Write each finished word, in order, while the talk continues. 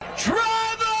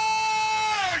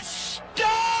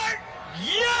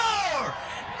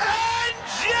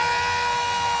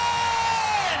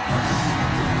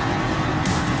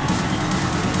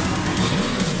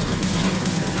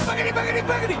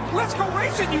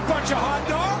racing, you bunch of hot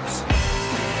dogs!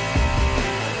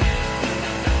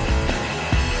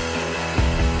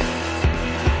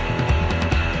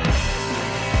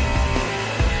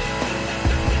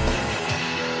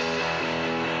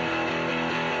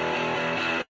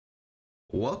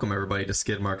 Welcome, everybody, to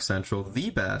Skidmark Central, the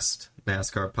best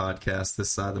NASCAR podcast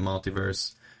this side of the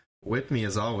multiverse. With me,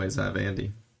 as always, I have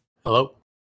Andy. Hello.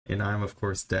 And I'm, of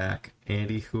course, Dak.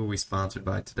 Andy, who are we sponsored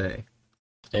by today?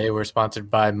 Today we're sponsored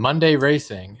by Monday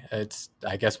Racing. It's,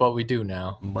 I guess, what we do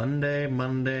now. Monday.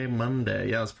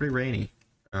 Yeah, it was pretty rainy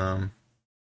in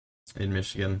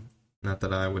Michigan. Not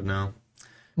that I would know.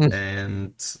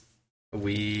 And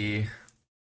we,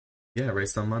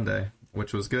 raced on Monday,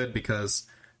 which was good because...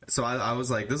 So I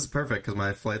was like, this is perfect because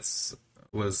my flights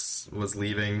was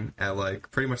leaving at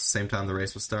like pretty much the same time the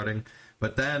race was starting.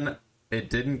 But then it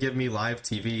didn't give me live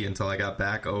TV until I got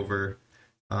back over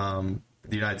the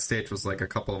United States, was like a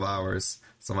couple of hours.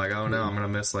 So I'm like, oh no, I'm going to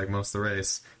miss like most of the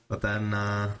race. But then,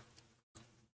 and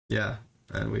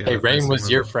we... Hey, rain was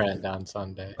your friend on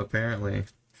Sunday. Apparently.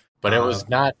 But it was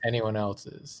not anyone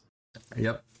else's.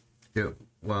 Yep.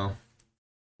 Well,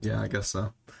 yeah, I guess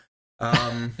so.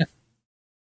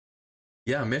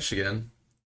 Yeah, Michigan,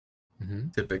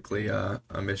 typically a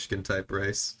Michigan-type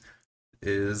race,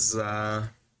 is, it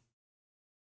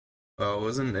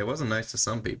wasn't nice to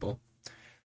some people.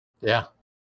 Yeah.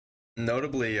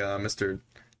 Notably, Mr.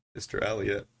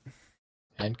 Elliott.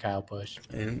 And Kyle Busch.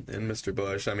 And Mr.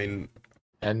 Busch. I mean,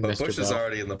 and but Mr. Busch Bell. is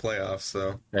already in the playoffs,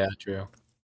 so... Yeah, true.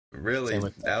 Really,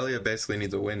 Elliott basically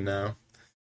needs a win now.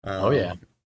 Oh, yeah.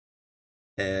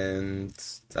 And,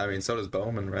 I mean, so does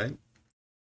Bowman, right?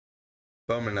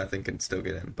 Bowman, I think, can still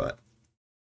get in, but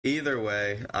either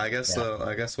way, I guess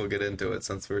we'll get into it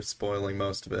since we're spoiling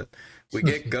most of it. We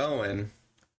get going.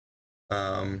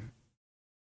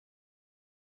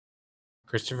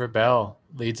 Christopher Bell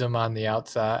leads him on the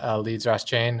outside. Leads Ross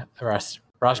Chastain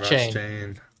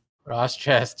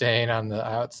on the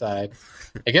outside.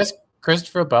 I guess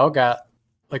Christopher Bell got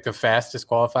like the fastest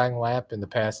qualifying lap in the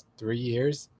past 3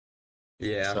 years.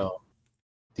 Yeah. So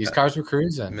these cars were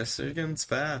cruising. Michigan's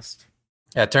fast.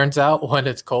 Yeah, it turns out when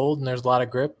it's cold and there's a lot of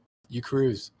grip, you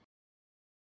cruise.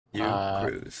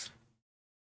 Cruise.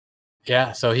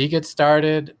 Yeah, so he gets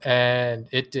started, and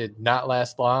it did not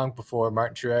last long before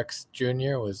Martin Truex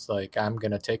Jr. was like, I'm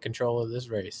going to take control of this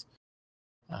race.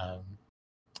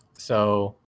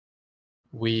 So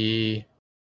we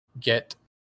get,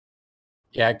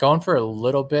 going for a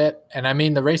little bit. And I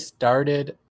mean, the race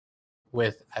started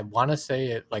with, I want to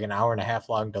say, like an hour and a half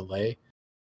long delay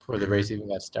before the race even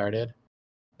got started.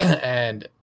 And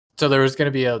so there was going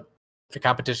to be a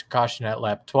competition caution at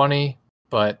lap 20,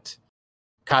 but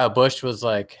Kyle Busch was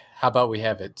like, how about we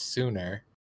have it sooner?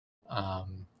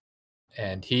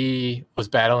 And he was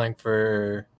battling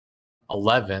for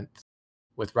 11th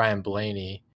with Ryan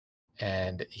Blaney,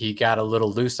 and he got a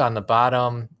little loose on the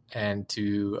bottom, and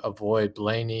to avoid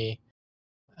Blaney,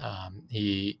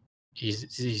 he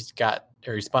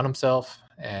spun himself,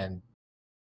 and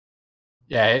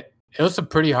it was a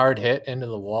pretty hard hit into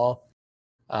the wall.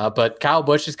 But Kyle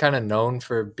Busch is kind of known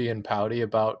for being pouty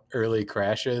about early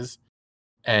crashes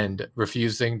and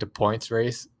refusing to points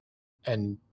race.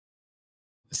 And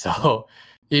so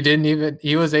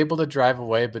he was able to drive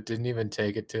away, but didn't even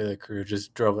take it to the crew,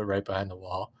 just drove it right behind the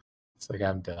wall. It's like,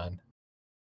 I'm done.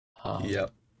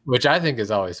 Yep. Which I think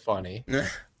is always funny.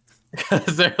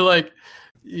 Because they're like,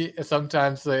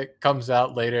 sometimes it comes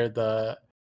out later, the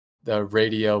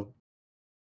radio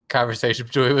conversation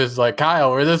between was like,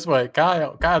 Kyle, we're this way.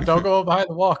 Kyle, don't go behind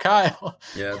the wall, Kyle.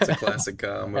 Yeah, it's a classic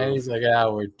Kyle move. And he's like,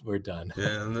 we're done.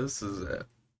 Yeah, and this is it.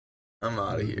 I'm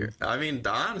out of here. I mean,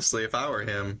 honestly, if I were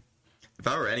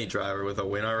any driver with a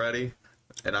win already,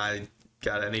 and I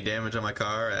got any damage on my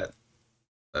car at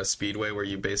a speedway where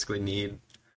you basically need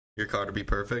your car to be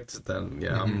perfect, then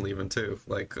I'm leaving too.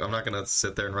 Like, I'm not gonna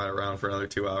sit there and ride around for another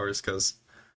 2 hours because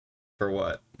for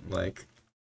what? Like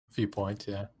a few points,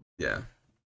 yeah. Yeah.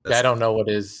 I don't know what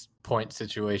his point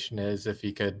situation is, if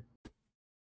he could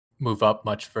move up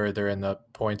much further in the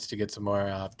points to get some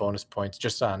more bonus points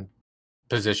just on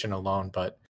position alone.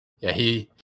 But yeah, he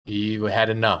had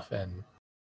enough, and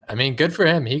I mean, good for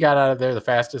him. He got out of there the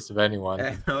fastest of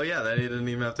anyone. Oh yeah, that he didn't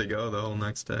even have to go the whole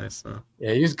next day. So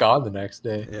yeah, he was gone the next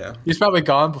day. Yeah, he's probably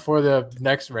gone before the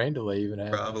next rain delay even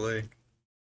happened. Probably.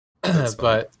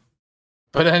 But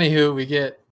anywho,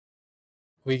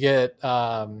 we get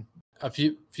a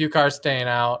few cars staying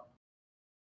out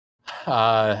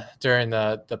during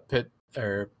the pit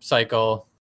or cycle.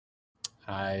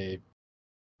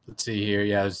 Let's see here.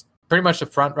 Yeah, it was pretty much the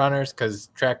front runners because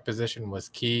track position was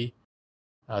key.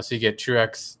 So you get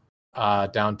Truex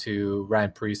down to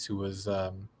Ryan Preece, who was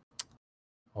I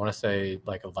want to say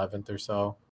like 11th or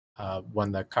so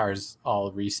when the cars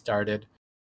all restarted.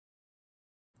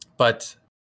 But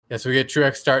yes, we get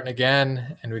Truex starting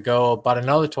again, and we go about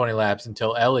another 20 laps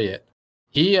until Elliott.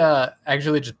 He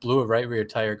actually just blew a right rear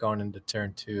tire going into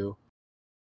turn 2.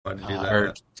 Why'd you do that?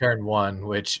 Or turn 1,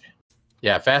 which,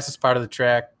 fastest part of the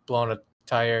track, blowing a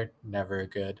tire, never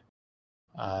good.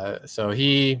 So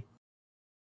he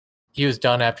was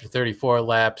done after 34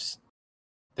 laps.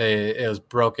 It was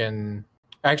broken.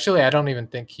 Actually, I don't even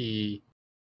think he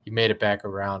made it back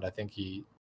around. I think he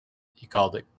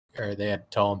called it, or they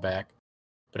had to tow him back.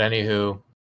 But anywho,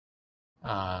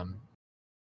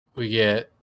 we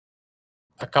get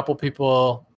a couple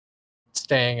people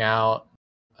staying out,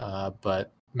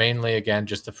 but mainly, again,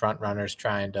 just the front runners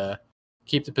trying to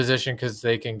keep the position because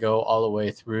they can go all the way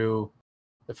through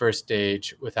the first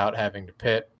stage without having to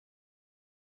pit.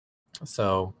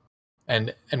 So,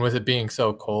 and with it being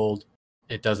so cold,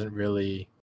 it doesn't really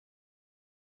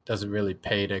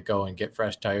pay to go and get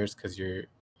fresh tires because you're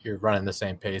running the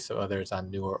same pace of others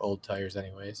on new or old tires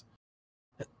anyways.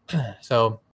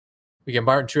 So we get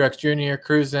Martin Truex Jr.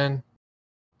 cruising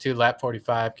to lap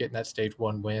 45, getting that stage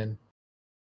 1 win.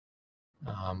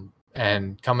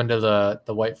 And coming to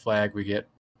the white flag, we get,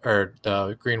 or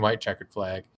the green-white checkered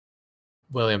flag,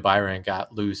 William Byron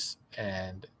got loose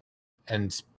and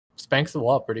spanks the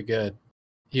wall pretty good.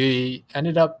 He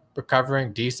ended up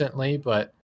recovering decently,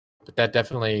 but that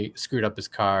definitely screwed up his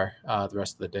car the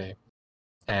rest of the day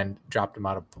and dropped him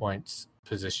out of points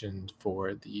positioned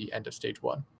for the end of stage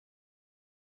 1.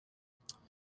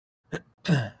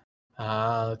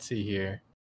 Let's see here.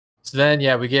 So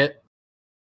then, we get,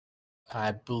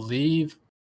 I believe,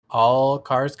 all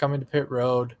cars coming to pit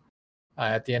road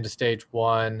at the end of stage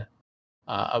 1.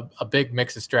 A big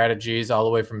mix of strategies, all the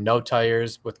way from no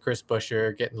tires with Chris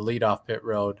Buscher getting the lead off pit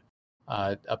road,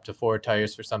 up to 4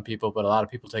 tires for some people, but a lot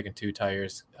of people taking 2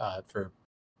 tires for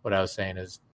what I was saying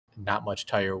is not much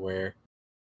tire wear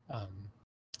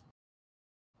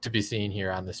to be seen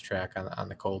here on this track on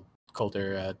the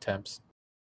colder temps.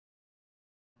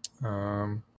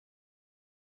 Then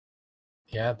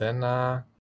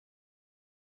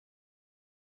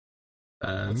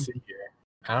let's see here.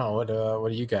 I don't know,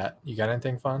 what do you got? You got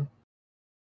anything fun?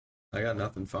 I got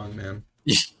nothing fun, man.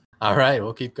 All right,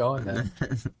 we'll keep going then.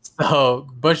 So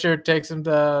Buscher takes him to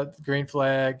the green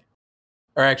flag,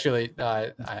 or actually,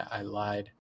 I lied.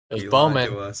 It was Bowman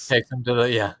takes him to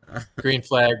the green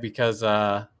flag because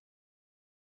not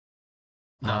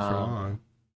for long.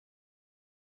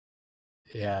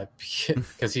 Yeah,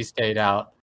 because he stayed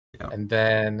out, and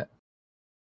then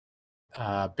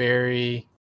Barry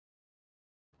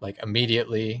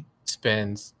immediately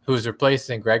spins. Who's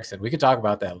replacing Gregson? We could talk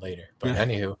about that later, but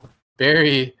anywho,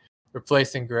 Barry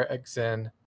replacing Gregson,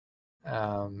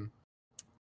 and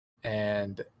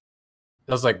it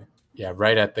was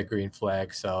right at the green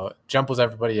flag. So jumbles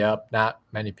everybody up. Not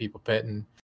many people pitting,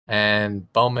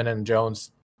 and Bowman and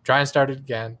Jones try and start it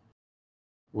again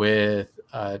with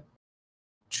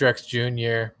Truex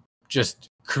Jr. just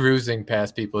cruising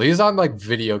past people. He's on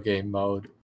video game mode.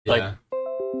 Yeah.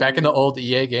 Back in the old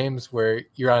EA games where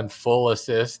you're on full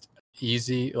assist,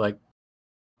 easy,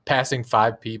 passing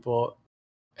 5 people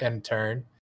in turn,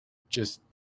 just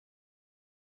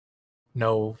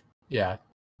no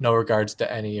regards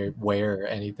to any wear or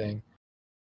anything.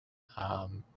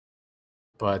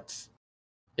 But so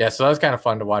that was kind of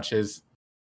fun to watch his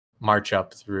march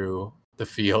up through the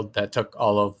field that took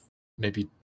all of maybe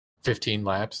 15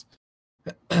 laps.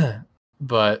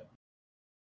 But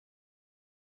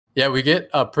we get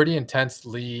a pretty intense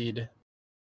lead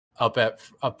up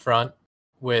front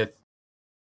with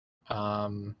I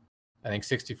think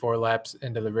 64 laps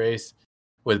into the race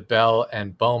with Bell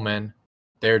and Bowman.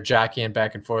 They're jockeying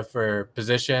back and forth for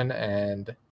position,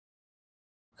 and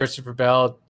Christopher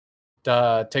Bell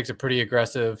takes a pretty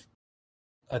aggressive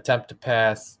attempt to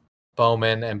pass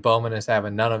Bowman, and Bowman is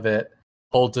having none of it,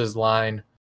 holds his line,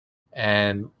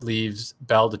 and leaves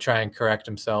Bell to try and correct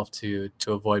himself to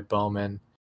avoid Bowman,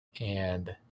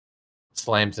 and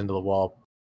slams into the wall.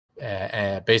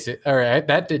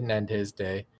 That didn't end his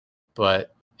day,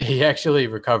 but he actually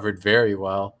recovered very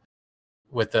well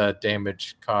with a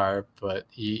damaged car, but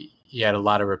he had a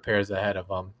lot of repairs ahead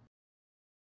of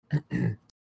him.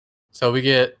 So we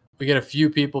get a few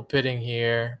people pitting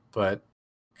here, but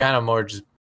kind of more just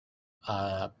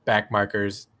back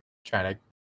markers trying to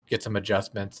get some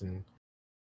adjustments and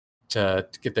to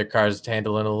get their cars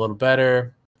handling a little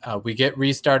better. We get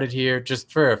restarted here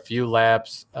just for a few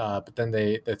laps, but then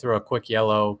they throw a quick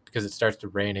yellow because it starts to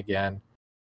rain again.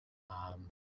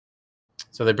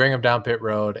 So they bring him down pit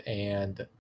road, and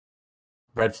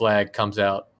red flag comes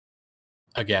out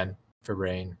again for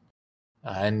rain.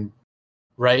 And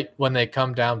right when they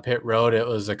come down pit road, it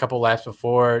was a couple laps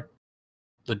before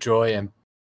LaJoy and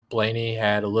Blaney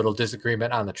had a little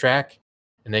disagreement on the track,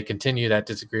 and they continue that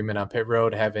disagreement on pit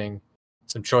road, having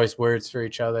some choice words for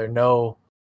each other. No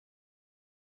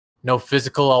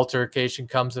physical altercation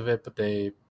comes of it, but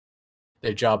they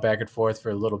jog back and forth for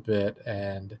a little bit,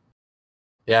 and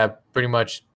yeah, pretty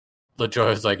much LaJoy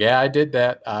was like, "Yeah, I did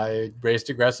that. I raced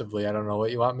aggressively. I don't know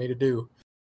what you want me to do."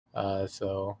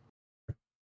 So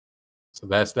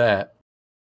that's that.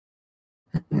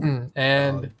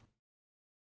 And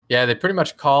yeah, they pretty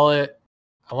much call it.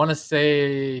 I want to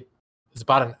say it was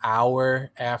about an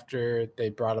hour after they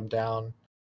brought him down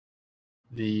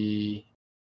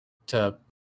to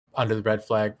under the red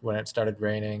flag when it started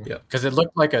raining. Because it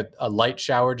looked like a light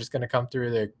shower just going to come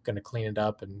through. They're going to clean it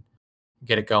up and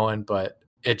get it going, but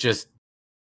it just,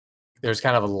 there was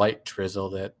kind of a light drizzle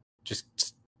that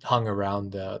just hung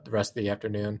around the rest of the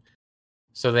afternoon.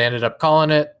 So they ended up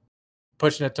calling it,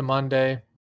 pushing it to Monday,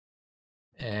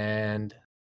 and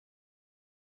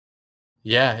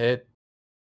yeah, it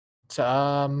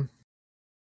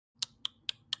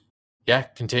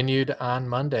continued on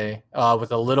Monday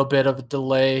with a little bit of a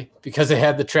delay because they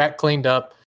had the track cleaned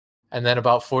up, and then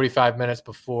about 45 minutes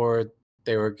before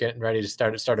they were getting ready to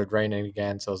start, it started raining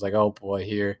again. So I was like, oh boy,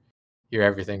 here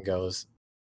everything goes.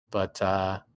 But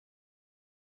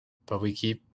we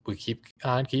keep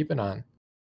on keeping on,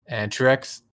 and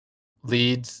Truex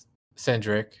leads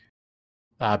Cindric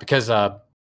because a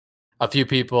few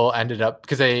people ended up,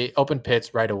 because they opened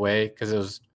pits right away because it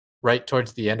was right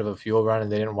towards the end of a fuel run,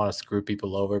 and they didn't want to screw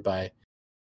people over by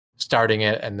starting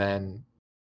it and then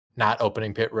not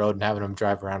opening pit road and having them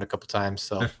drive around a couple times.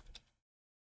 So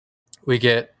we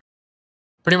get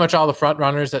pretty much all the front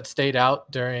runners that stayed out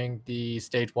during the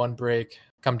stage 1 break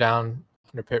come down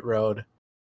under pit road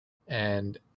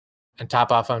and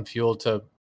top off on fuel to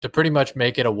pretty much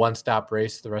make it a one-stop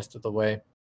race the rest of the way.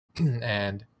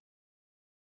 and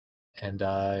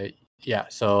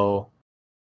so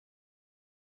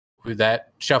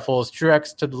that shuffles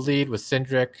Truex to the lead with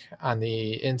Cindric on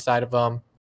the inside of him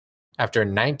after a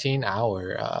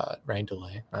 19-hour rain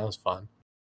delay. That was fun.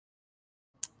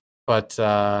 But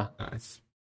nice.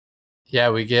 Yeah,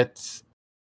 we get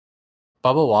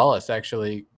Bubba Wallace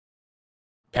actually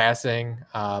passing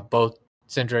both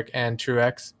Cindric and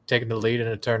Truex, taking the lead in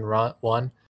a turn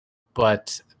 1.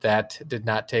 But that did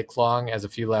not take long, as a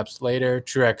few laps later,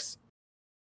 Truex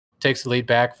takes the lead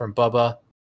back from Bubba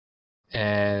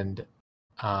and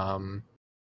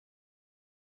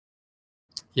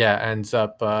ends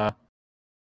up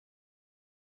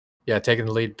taking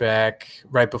the lead back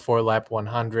right before lap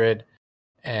 100.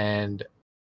 And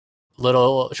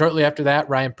shortly after that,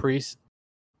 Ryan Preece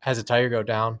has a tire go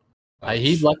down.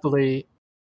 He luckily,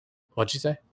 what'd you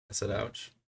say? I said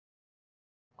ouch.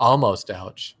 Almost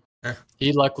ouch.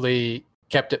 He luckily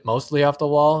kept it mostly off the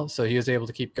wall, so he was able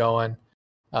to keep going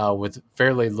with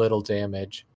fairly little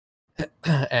damage.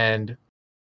 And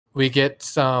we get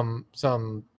some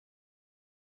I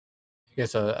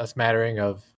guess a smattering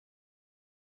of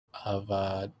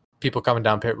people coming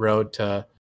down pit road to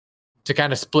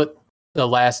kind of split the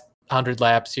last 100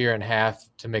 laps here in half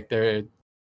to make their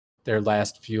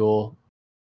last fuel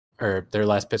or their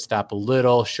last pit stop a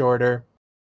little shorter.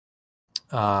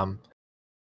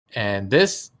 And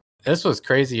this was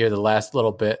crazy here the last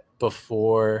little bit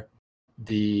before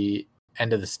the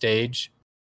end of the stage.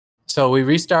 So we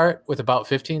restart with about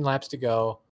 15 laps to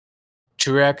go.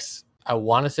 Truex, I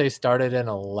want to say, started in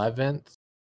 11th,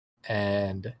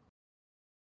 and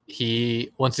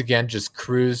he once again just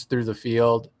cruised through the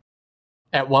field.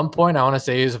 At one point, I want to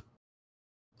say he was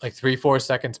like 3-4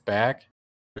 seconds back,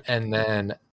 and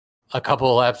then a couple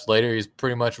of laps later, he's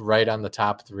pretty much right on the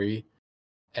top 3,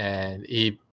 and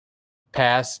he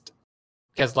passed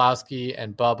Keselowski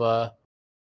and Bubba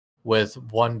with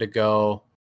 1 to go,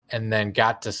 and then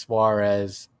got to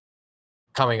Suarez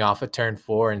coming off of turn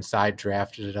 4 and side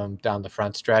drafted him down the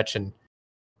front stretch and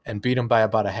beat him by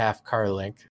about a half car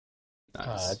length.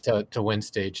 Nice. To win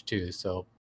stage 2. So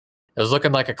it was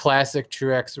looking like a classic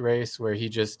Truex race where he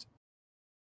just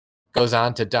goes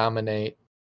on to dominate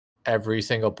every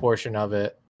single portion of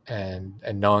it, and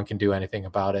no one can do anything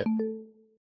about it.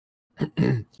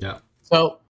 Yeah.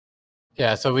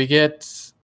 So we get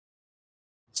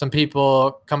some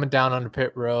people coming down under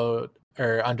pit road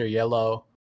or under yellow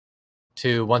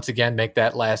to once again make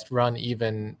that last run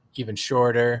even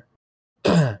shorter,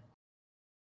 or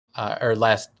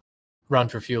last run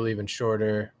for fuel even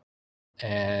shorter.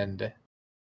 And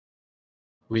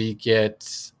we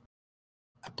get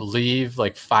I believe,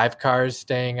 like 5 cars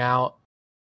staying out,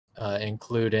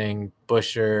 including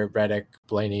Buscher, Reddick,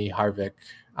 Blaney, Harvick,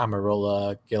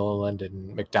 Amarola, Gilliland,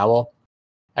 and McDowell.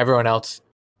 Everyone else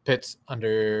pits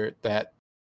under that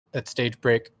stage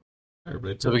break.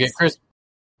 Everybody So we get Chris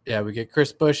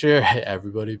Buscher.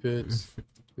 Everybody pits.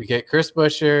 We get Chris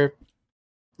Buscher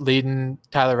leading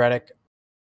Tyler Reddick,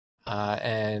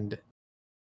 and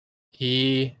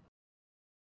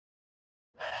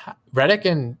Reddick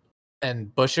and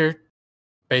Buscher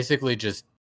basically just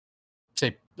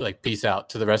say like peace out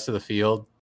to the rest of the field.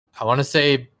 I want to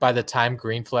say by the time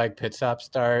green flag pit stops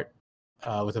start,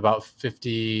 with about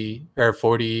 50 or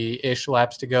 40-ish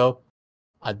laps to go,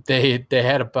 they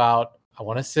had about, I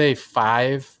want to say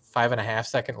 5.5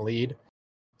 second lead.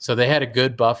 So they had a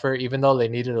good buffer, even though they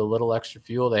needed a little extra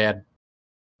fuel. They had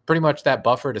pretty much that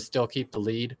buffer to still keep the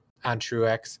lead on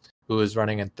Truex, who was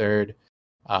running in third,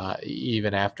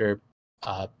 even after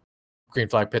green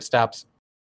flag pit stops.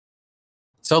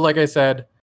 So like I said,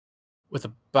 with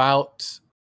about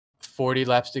 40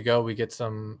 laps to go, we get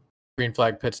some green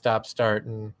flag pit stops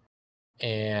starting,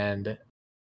 and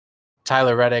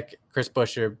Tyler Reddick, Chris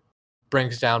Buscher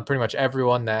brings down pretty much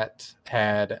everyone that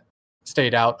had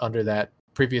stayed out under that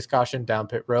previous caution down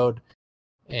pit road.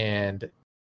 And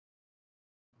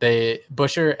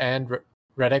Buscher and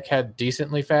Reddick had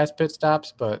decently fast pit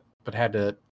stops, but had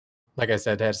to, like I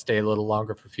said, had to stay a little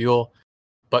longer for fuel.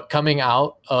 But coming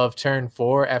out of turn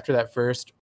 4 after that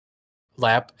first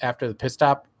lap after the pit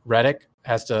stop, Reddick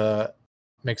has to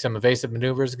make some evasive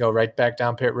maneuvers and go right back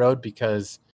down pit road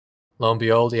because lo and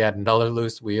behold, he had another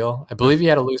loose wheel. I believe he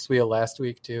had a loose wheel last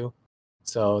week too.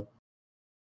 So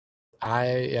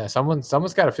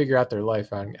someone's got to figure out their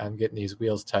life on getting these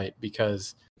wheels tight,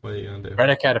 because What are you gonna do?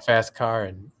 Reddick had a fast car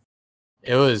and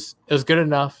it was good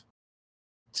enough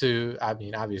to, I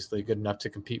mean, obviously good enough to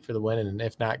compete for the win, and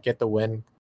if not get the win,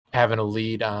 having a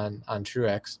lead on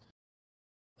Truex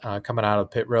coming out of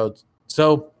pit road.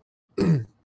 So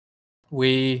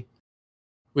we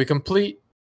complete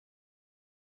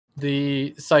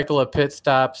the cycle of pit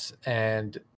stops,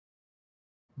 and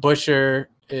Buscher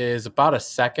is about a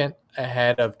second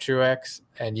ahead of Truex,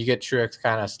 and you get Truex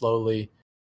kind of slowly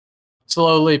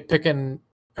picking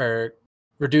or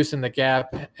reducing the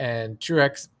gap, and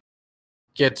Truex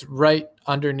gets right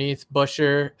underneath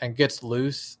Buscher and gets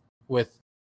loose with,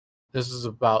 this is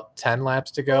about 10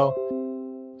 laps to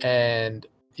go, and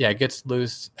gets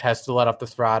loose, has to let off the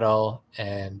throttle,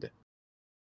 and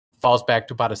falls back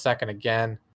to about a second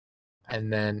again.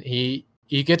 And then he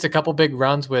gets a couple big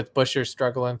runs with Buscher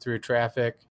struggling through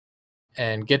traffic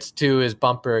and gets to his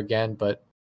bumper again, but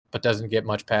doesn't get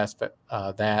much past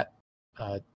that.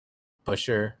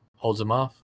 Buscher holds him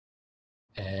off,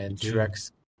 and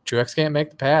Truex can't make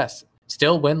the pass.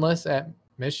 Still winless at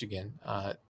Michigan.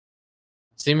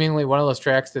 Seemingly one of those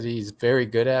tracks that he's very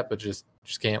good at, but just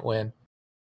can't win.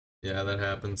 Yeah, that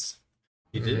happens.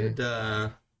 He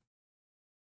Mhm.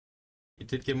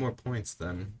 did get more points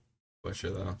than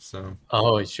Buscher though. So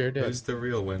He sure did. who's the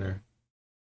real winner?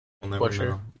 We'll never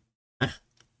Buscher. know.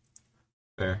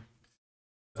 Fair.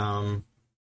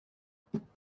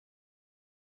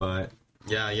 But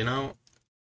yeah,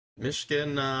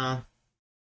 Michigan's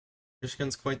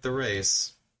quite the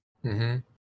race. Mm-hmm.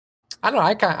 I don't know.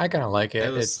 I kind of like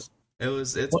it. It's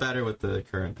better with the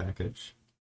current package.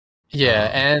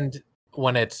 Yeah, and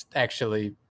when it's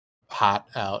actually hot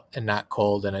out and not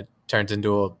cold, and it turns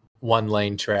into a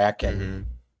 1-lane track, and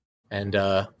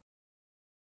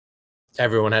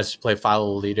everyone has to play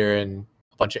follow the leader, and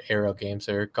a bunch of aero games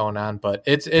are going on. But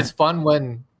it's fun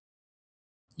when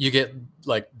you get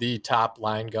like the top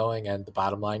line going and the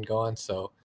bottom line going.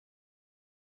 So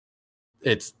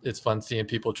it's fun seeing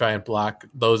people try and block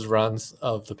those runs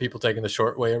of the people taking the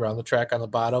short way around the track on the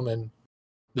bottom, and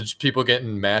there's people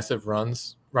getting massive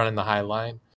runs running the high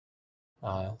line.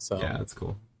 So yeah, that's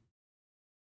cool.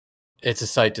 It's a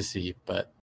sight to see.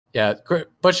 But yeah,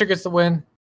 Buscher gets the win.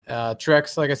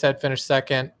 Truex, like I said, finished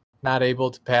second, not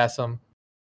able to pass him.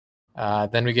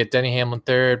 Then we get Denny Hamlin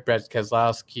third, Brett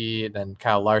Keselowski, and then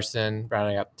Kyle Larson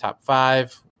rounding out the top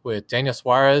 5 with Daniel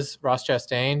Suarez, Ross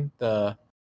Chastain, the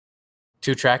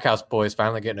 2 Trackhouse boys,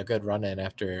 finally getting a good run in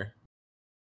after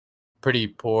pretty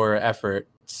poor effort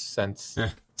since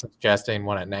Chastain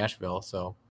won at Nashville.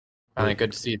 So finally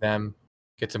good to see them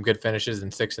get some good finishes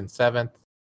in 6th and 7th.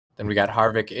 Then we got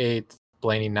Harvick 8th,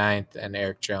 Blaney 9th, and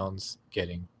Eric Jones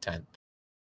getting 10th.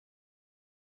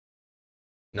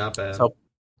 Not bad. So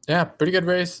yeah, pretty good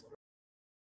race.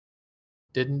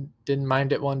 Didn't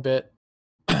mind it one bit.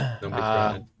 Nobody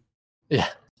cried. Yeah.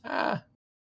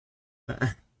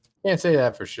 Can't say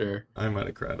that for sure. I might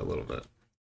have cried a little bit.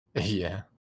 Yeah.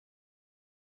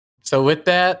 So with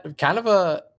that, kind of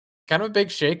a big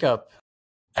shakeup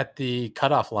at the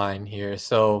cutoff line here.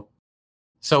 So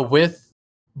with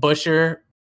Buscher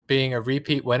being a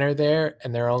repeat winner there,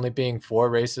 and there only being 4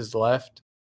 races left,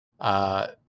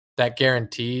 that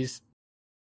guarantees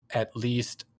at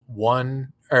least 3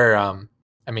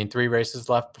 races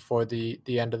left before the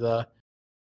end of the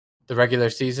regular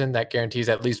season. That guarantees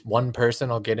at least one person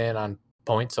will get in on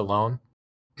points alone.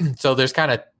 So there's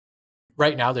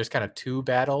right now 2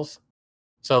 battles.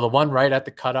 So the one right at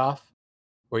the cutoff,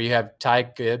 where you have Ty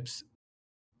Gibbs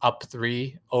up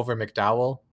 3 over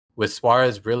McDowell, with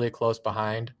Suarez really close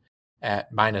behind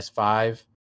at -5.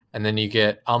 And then you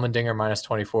get Allmendinger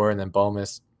 -24, and then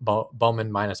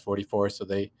Bowman -44. So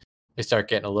they start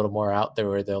getting a little more out there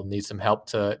where they'll need some help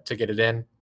to get it in.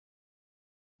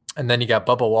 And then you got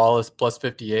Bubba Wallace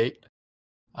 +58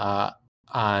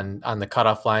 on the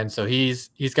cutoff line. So he's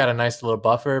got a nice little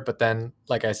buffer. But then,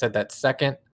 like I said, that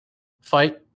second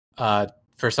fight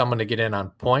for someone to get in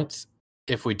on points,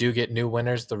 if we do get new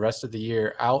winners the rest of the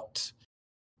year out,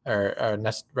 or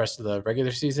rest of the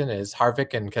regular season, is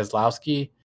Harvick and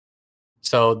Keselowski.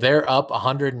 So they're up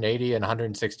 180 and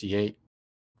 168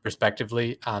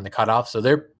 respectively on the cutoff. So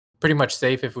they're pretty much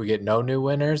safe if we get no new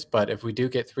winners. But if we do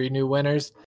get 3 new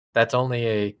winners, that's only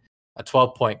a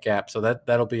 12-point gap. So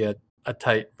that'll be a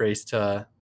tight race to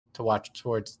watch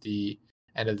towards the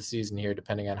end of the season here,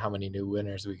 depending on how many new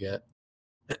winners we get.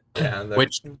 Yeah,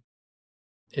 which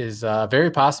is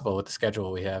very possible with the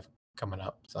schedule we have coming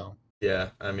up. So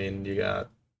yeah, I mean, you got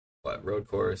road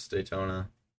course, Daytona.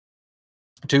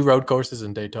 2 road courses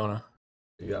in Daytona.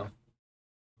 There you go.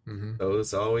 Mm-hmm.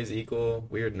 Those always equal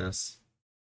weirdness.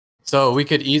 So we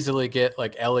could easily get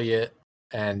like Elliott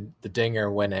and the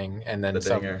Dinger winning, and then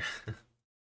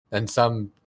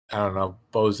some I don't know,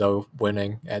 bozo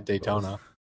winning at Daytona.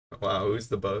 Wow, who's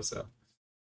the bozo?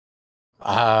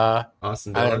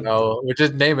 Austin Dillon? I don't know. We're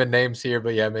just naming names here,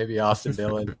 but yeah, maybe Austin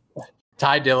Dillon.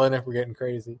 Ty Dillon if we're getting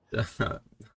crazy. Ty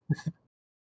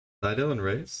Dillon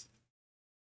race?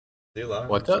 Is he allowed?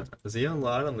 What's up? Is he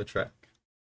allowed on the track?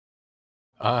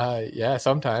 Yeah,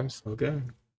 sometimes. Okay.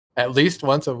 At least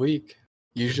once a week,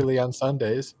 usually on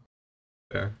Sundays.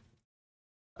 Fair.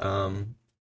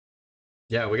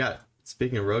 Yeah, we got,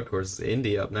 speaking of road courses,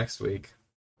 Indy up next week.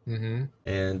 Mm-hmm.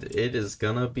 And it is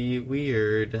gonna be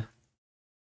weird.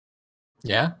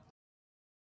 Yeah?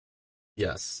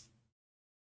 Yes.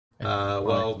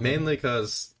 Well, mainly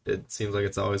because it seems like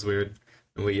it's always weird,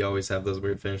 and we always have those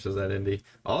weird finishes at Indy.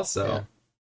 Also, yeah.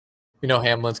 You know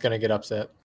Hamlin's gonna get upset.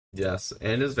 Yes,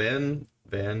 and is Van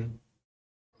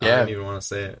I yeah. don't even want to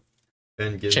say it.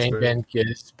 Van Gisbergen. Shane Van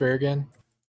Gisbergen.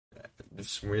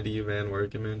 Smitty Van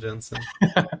Werkeman Jensen.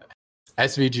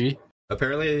 SVG.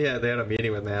 Apparently, yeah, they had a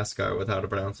meeting with NASCAR with how to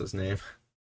pronounce his name.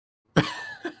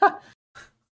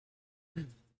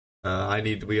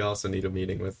 We also need a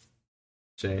meeting with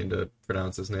Shane to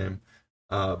pronounce his name.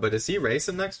 But is he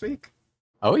racing next week?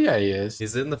 Oh yeah, he is.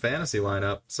 He's in the fantasy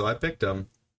lineup, so I picked him.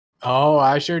 Oh,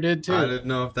 I sure did too. I didn't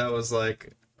know if that was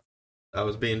like I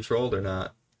was being trolled or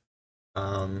not.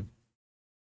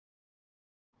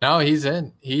 No, he's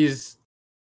in. He's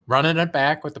running it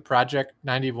back with the Project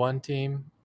 91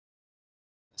 team.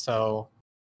 So,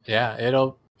 yeah,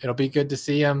 it'll be good to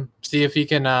see him. See if he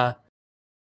can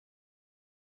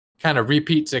kind of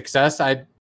repeat success. I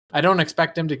don't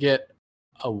expect him to get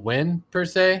a win per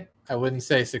se. I wouldn't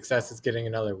say success is getting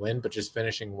another win, but just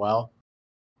finishing well.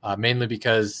 Mainly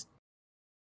because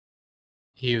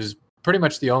he was pretty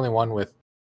much the only one with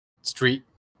street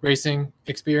racing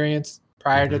experience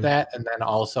prior to that, and then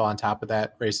also on top of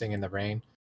that, racing in the rain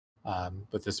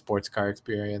with the sports car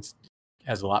experience,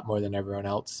 has a lot more than everyone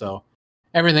else. So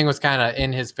everything was kind of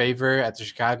in his favor at the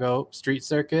Chicago street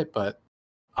circuit, but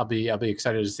I'll be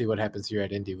excited to see what happens here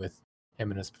at Indy with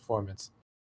him and his performance.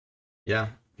 Yeah,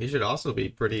 he should also be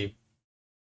pretty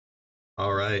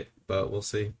all right, but we'll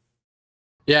see.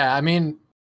 Yeah, I mean,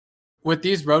 with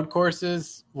these road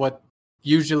courses, what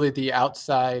usually the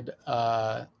outside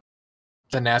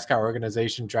the NASCAR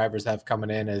organization drivers have coming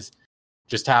in is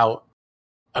just how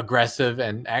aggressive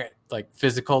and like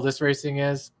physical this racing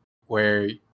is, where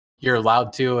you're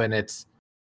allowed to, and it's,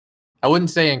 I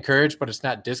wouldn't say encouraged, but it's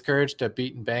not discouraged to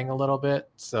beat and bang a little bit.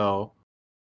 So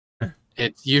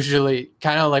it's usually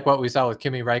kind of like what we saw with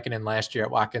Kimi Räikkönen last year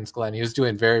at Watkins Glen. He was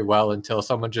doing very well until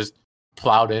someone just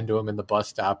plowed into him in the bus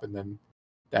stop, and then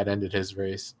that ended his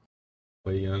race.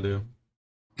 What are you gonna do?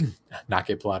 Not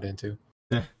get plowed into.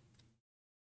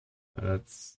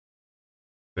 That's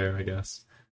fair, I guess.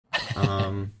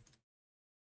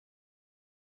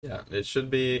 Yeah, it should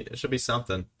be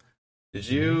something. Did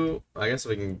you? I guess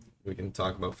we can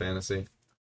talk about fantasy.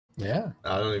 Yeah.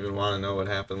 I don't even want to know what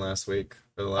happened last week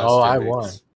for the last Oh, 2 I weeks. won.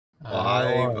 Well,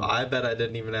 I won. I bet I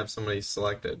didn't even have somebody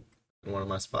selected in one of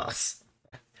my spots.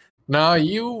 No,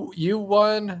 you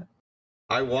won.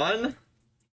 I won?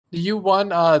 You won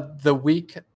the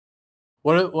week.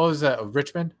 What was that?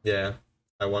 Richmond? Yeah.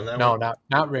 I won that No, week?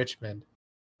 not Richmond.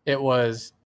 It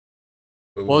was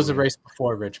What what was the race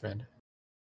before Richmond?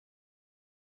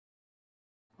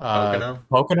 Pocono?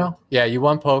 Pocono? Yeah, you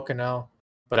won Pocono,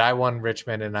 but I won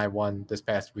Richmond and I won this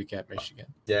past week at Michigan.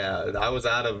 Yeah, I was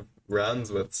out of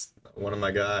runs with one of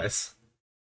my guys.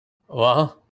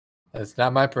 Well, that's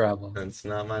not my problem. It's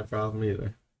not my problem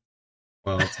either.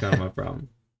 Well, it's kind of my problem.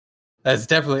 That's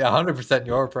definitely 100%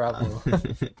 your problem.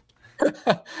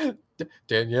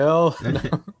 Danielle.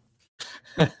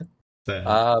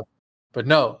 But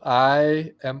no,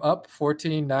 I am up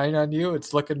 14-9 on you.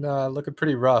 It's looking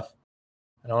pretty rough.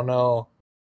 I don't know.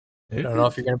 I don't know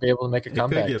if you're going to be able to make a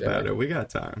comeback. It could get better. We got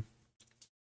time.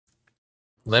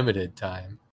 Limited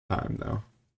time. Time though.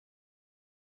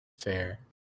 Fair.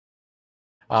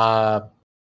 So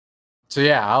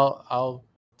yeah, I'll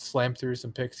slam through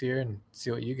some picks here and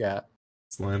see what you got.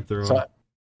 Slam through. So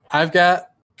I've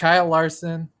got Kyle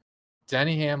Larson,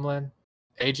 Denny Hamlin,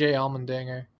 AJ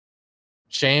Allmendinger,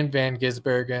 Shane Van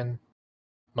Gisbergen,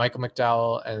 Michael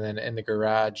McDowell, and then in the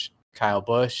garage, Kyle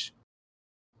Busch.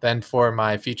 Then for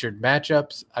my featured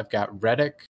matchups, I've got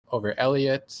Reddick over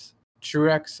Elliott,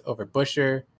 Truex over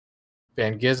Buscher,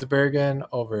 Van Gisbergen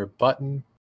over Button,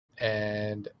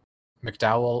 and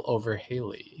McDowell over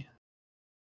Haley.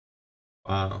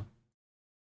 Wow.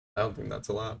 I don't think that's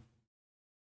a lot.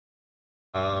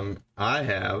 I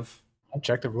have I'll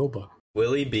check the rule book.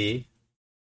 Willie B,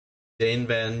 Dane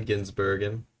Van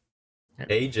Gisbergen,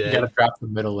 AJ. You gotta drop the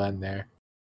middle end there.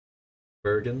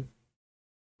 Bergen.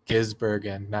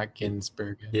 Gisbergen, not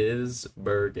Ginsbergen.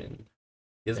 Gisbergen.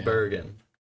 Yeah.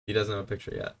 He doesn't have a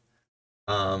picture yet.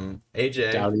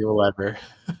 AJ. Doubt he will ever.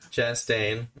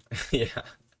 Chastain. Yeah.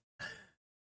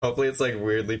 Hopefully it's like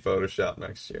weirdly photoshopped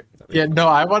next year. Yeah, no,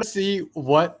 I want to see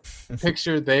what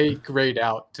picture they grade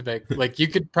out to make. Like, you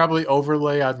could probably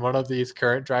overlay on one of these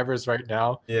current drivers right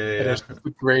now. Yeah. And there's a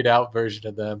grayed out version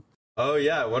of them. Oh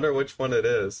yeah, I wonder which one it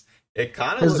is. It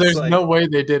kind of because looks there's like no way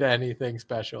they did anything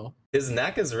special. his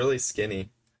neck is really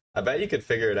skinny. I bet you could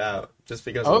figure it out just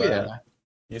because Oh of that. yeah,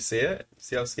 You see it?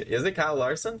 See how skinny? Is it Kyle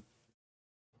Larson?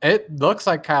 it looks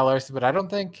like Kyle Larson, but I don't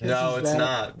think. No, it's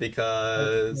not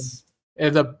because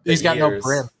he's got no ears.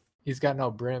 brim. He's got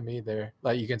no brim either.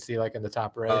 Like you can see, like in the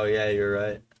top right. Oh yeah, you're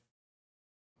right.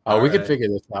 We could figure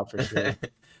this out for sure.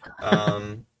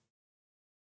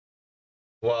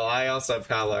 Well, I also have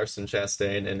Kyle Larson,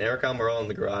 Chastain, and Eric Almirola in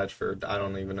the garage for I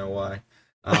don't even know why.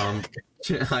 I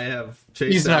have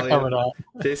Chase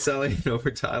Elliott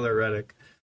over Tyler Reddick.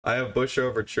 I have Buscher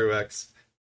over Truex,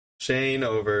 Shane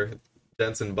over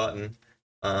Jensen Button,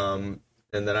 and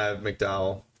then I have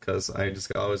McDowell because I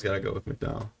just always gotta go with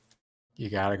McDowell.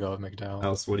 You gotta go with McDowell.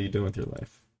 Else, what are you doing with your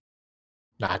life?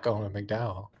 Not going with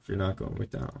McDowell. If you're not going with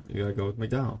McDowell, you gotta go with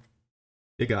McDowell.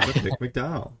 You gotta pick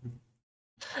McDowell.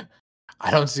 I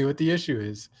don't see what the issue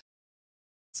is.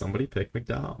 Somebody pick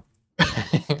McDowell.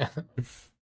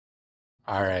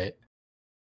 All right.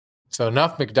 So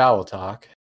enough McDowell talk.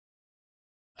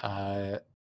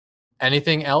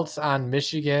 Anything else on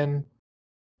Michigan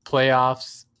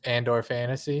playoffs and/or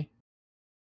fantasy?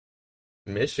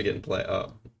 Michigan play.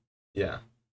 Oh, yeah.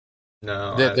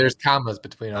 No, there's commas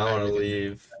between. I want to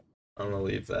leave. I want to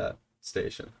leave that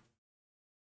station.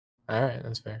 All right,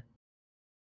 that's fair.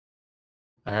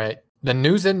 All right, the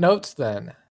news and notes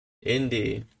then.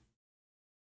 Indy.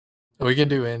 We can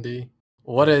do Indy.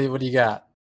 What do you got?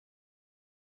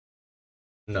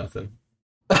 Nothing.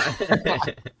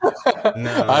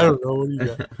 No, I don't know. What do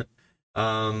you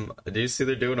got? Do you see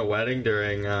they're doing a wedding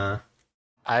during?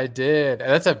 I did.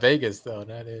 That's at Vegas though,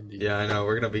 not Indy. Yeah, I know.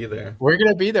 We're gonna be there.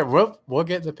 We'll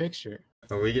get the picture.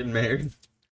 Are we getting married?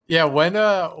 Yeah. When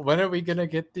are we gonna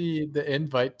get the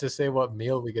invite to say what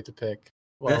meal we get to pick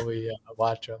while we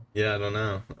watch them? Yeah, I don't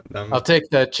know. I'll take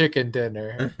the chicken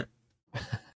dinner.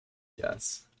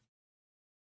 Yes.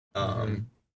 Yeah,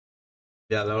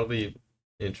 that'll be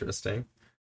interesting.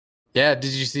 Yeah,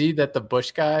 did you see that the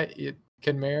Bush guy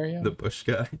can marry him? The Bush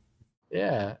guy?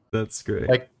 Yeah. That's great.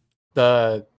 Like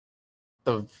the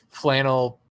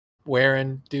flannel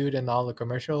wearing dude in all the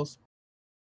commercials.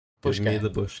 Give me the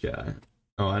Bush guy.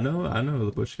 Oh, I know who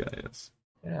the Bush guy is.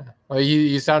 Yeah. Well,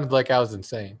 you sounded like I was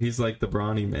insane. He's like the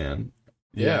brawny man.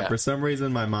 Yeah, for some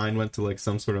reason my mind went to like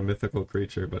some sort of mythical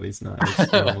creature, but he's not.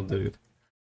 He's a normal dude.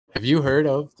 Have you heard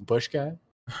of the Bush guy?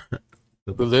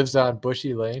 Who lives on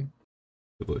Bushy Lane?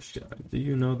 The Bush guy. Do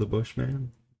you know the Bush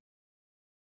man?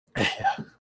 Yeah.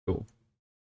 Cool.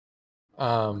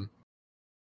 I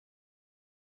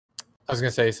was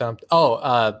gonna say something.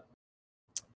 Oh,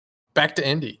 back to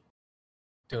Indy,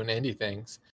 doing Indy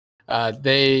things.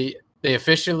 They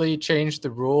officially changed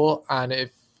the rule on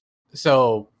if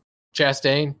so.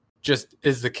 Chastain just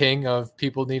is the king of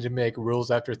people need to make rules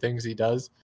after things he does.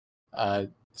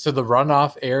 So the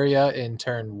runoff area in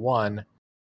turn 1,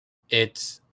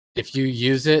 it's if you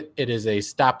use it, it is a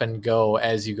stop and go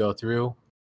as you go through.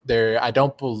 There, I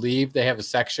don't believe they have a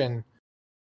section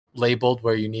labeled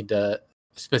where you need to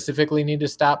specifically need to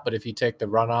stop, but if you take the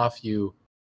runoff, you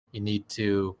need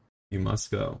to You must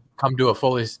go. come to a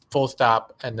full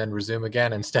stop and then resume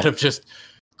again instead of just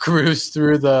cruise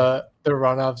through the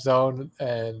runoff zone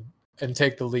and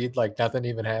take the lead like nothing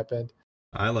even happened.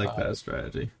 I like that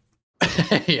strategy.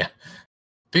 Yeah.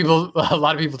 A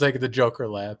lot of people take the Joker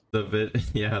lap. The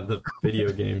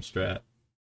video game strat.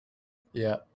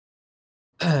 Yeah.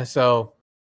 So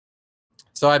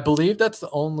I believe that's the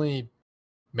only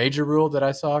major rule that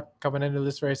I saw coming into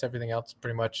this race. Everything else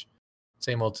pretty much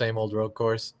same old road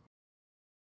course.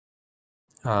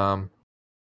 And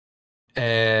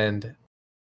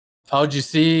did you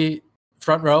see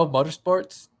Front Row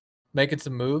Motorsports making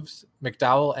some moves?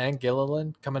 McDowell and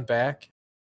Gilliland coming back.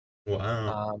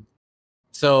 Wow.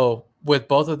 So with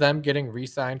both of them getting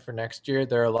re-signed for next year,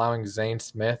 they're allowing Zane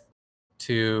Smith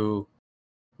to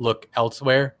look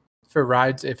elsewhere for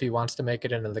rides if he wants to make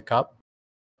it into the Cup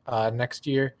next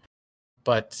year.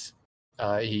 But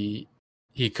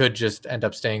he could just end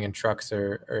up staying in trucks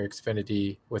or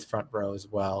Xfinity with Front Row as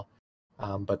well.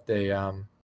 But they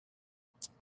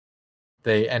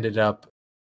ended up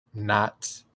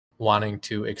not wanting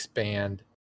to expand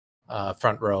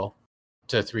Front Row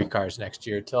to 3 cars next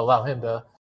year to allow him to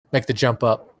make the jump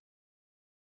up.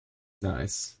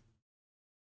 Nice.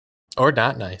 Or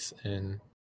not nice in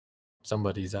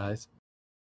somebody's eyes.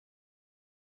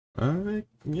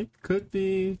 It could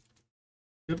be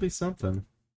something.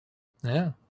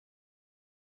 Yeah.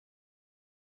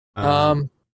 Oh,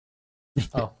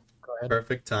 go ahead.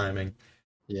 Perfect timing.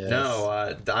 Yes.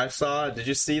 No, I saw. Did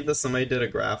you see that somebody did a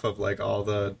graph of like all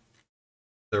the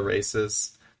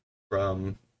races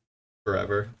from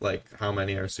forever, like how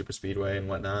many are super speedway and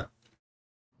whatnot?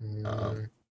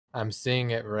 I'm seeing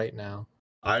it right now.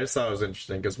 I just thought it was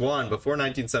interesting because one, before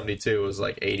 1972, it was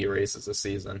like 80 races a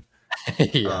season.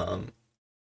 Yeah.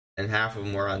 And half of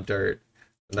them were on dirt.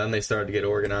 And then they started to get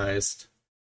organized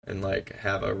and like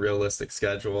have a realistic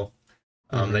schedule.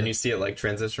 Then you see it like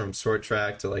transition from short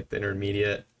track to like the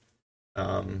intermediate,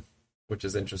 which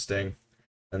is interesting.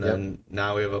 And then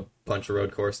now we have a bunch of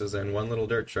road courses and one little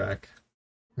dirt track.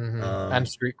 And a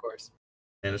street course.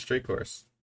 And a street course.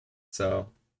 So,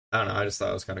 I don't know. I just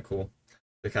thought it was kind of cool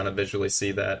to kind of visually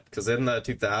see that. Because in the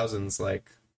 2000s,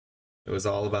 like, it was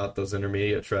all about those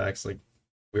intermediate tracks. Like,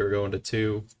 we were going to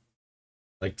 2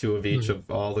 of each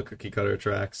of all the cookie cutter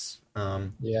tracks.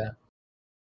 Yeah.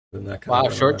 Then that wow,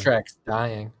 short track's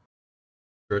dying.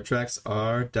 Short tracks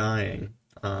are dying.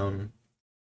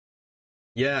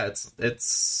 Yeah,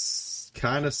 it's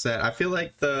kind of sad. I feel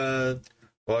like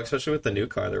especially with the new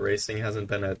car, the racing hasn't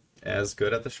been as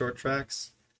good at the short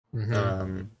tracks.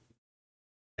 And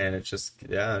it's just,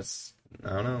 I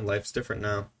don't know, life's different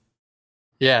now.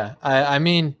 Yeah, I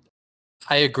mean,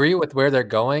 I agree with where they're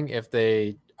going if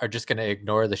they are just going to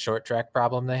ignore the short track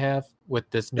problem they have with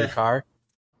this new car.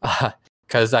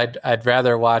 Because I'd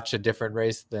rather watch a different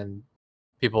race than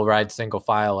people ride single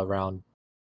file around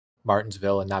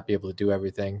Martinsville and not be able to do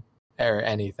everything or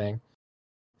anything.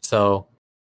 So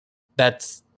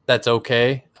that's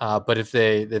okay. But if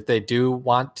they do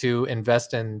want to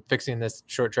invest in fixing this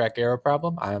short track error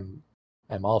problem, I'm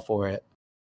all for it.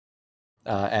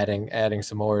 Adding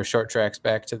some more short tracks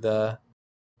back to the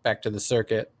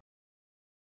circuit.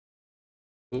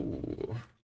 Ooh.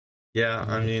 Yeah,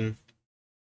 I mean,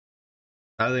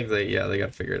 I think they got to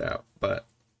figure it out, but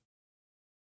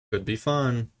could be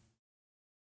fun.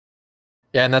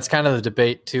 Yeah, and that's kind of the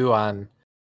debate too. On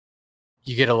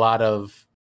you get a lot of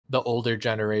the older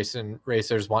generation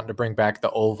racers wanting to bring back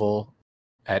the oval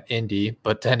at Indy,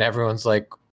 but then everyone's like,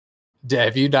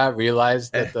 have you not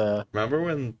realized that remember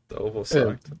when the oval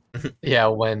sucked? Yeah,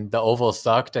 when the oval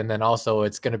sucked, and then also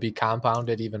it's going to be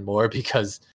compounded even more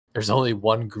because there's only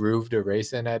one groove to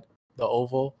race in at the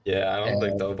oval. Yeah, I don't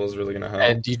think the oval's really going to help.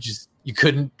 And you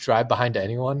couldn't drive behind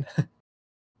anyone.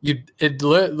 It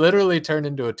literally turned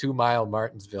into a 2-mile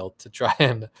Martinsville to try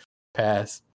and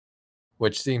pass,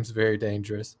 which seems very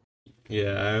dangerous.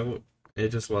 Yeah, it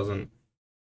just wasn't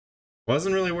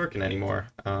really working anymore.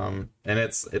 And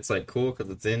it's like cool because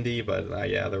it's Indy, but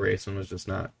the racing was just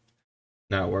not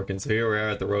not working. So here we are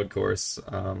at the road course,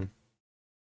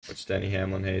 which Denny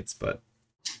Hamlin hates, but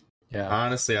Yeah.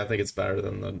 honestly, I think it's better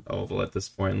than the oval at this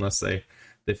point, unless they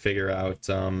figure out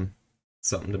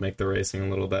something to make the racing a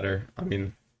little better. I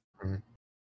mean,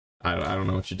 I don't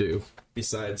know what you do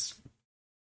besides.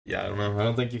 Yeah, I don't know. I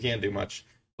don't think you can do much,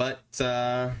 but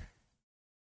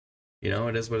you know,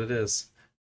 it is what it is.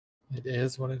 It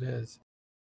is what it is.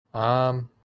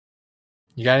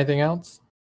 You got anything else?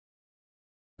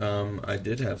 I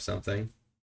did have something.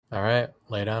 All right,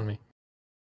 lay it on me.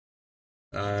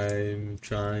 I'm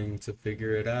trying to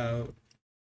figure it out.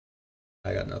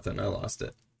 I got nothing. I lost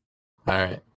it. All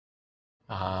right.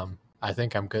 I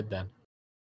think I'm good then.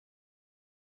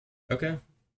 Okay.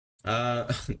 I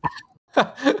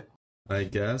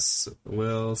guess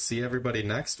we'll see everybody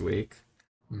next week.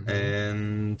 Mhm.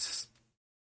 And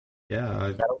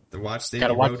yeah, watch the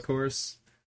gotta Indy watch- Road Course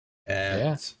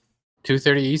at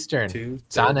 2:30 Eastern. 2:30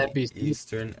 It's on NBC.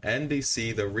 Eastern,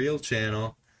 NBC, the real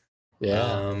channel.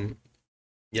 Yeah.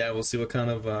 Yeah, we'll see what kind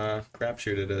of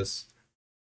crapshoot it is.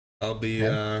 I'll be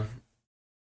I'll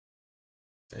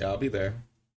be there.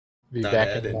 Be Not back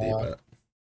at in Indy, but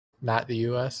not the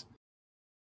US.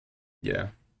 yeah.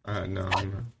 No,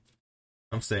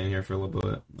 I'm staying here for a little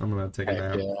bit. I'm gonna take a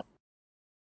Heck nap. yeah.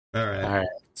 All right. All right.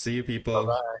 See you people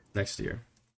Bye-bye. next year.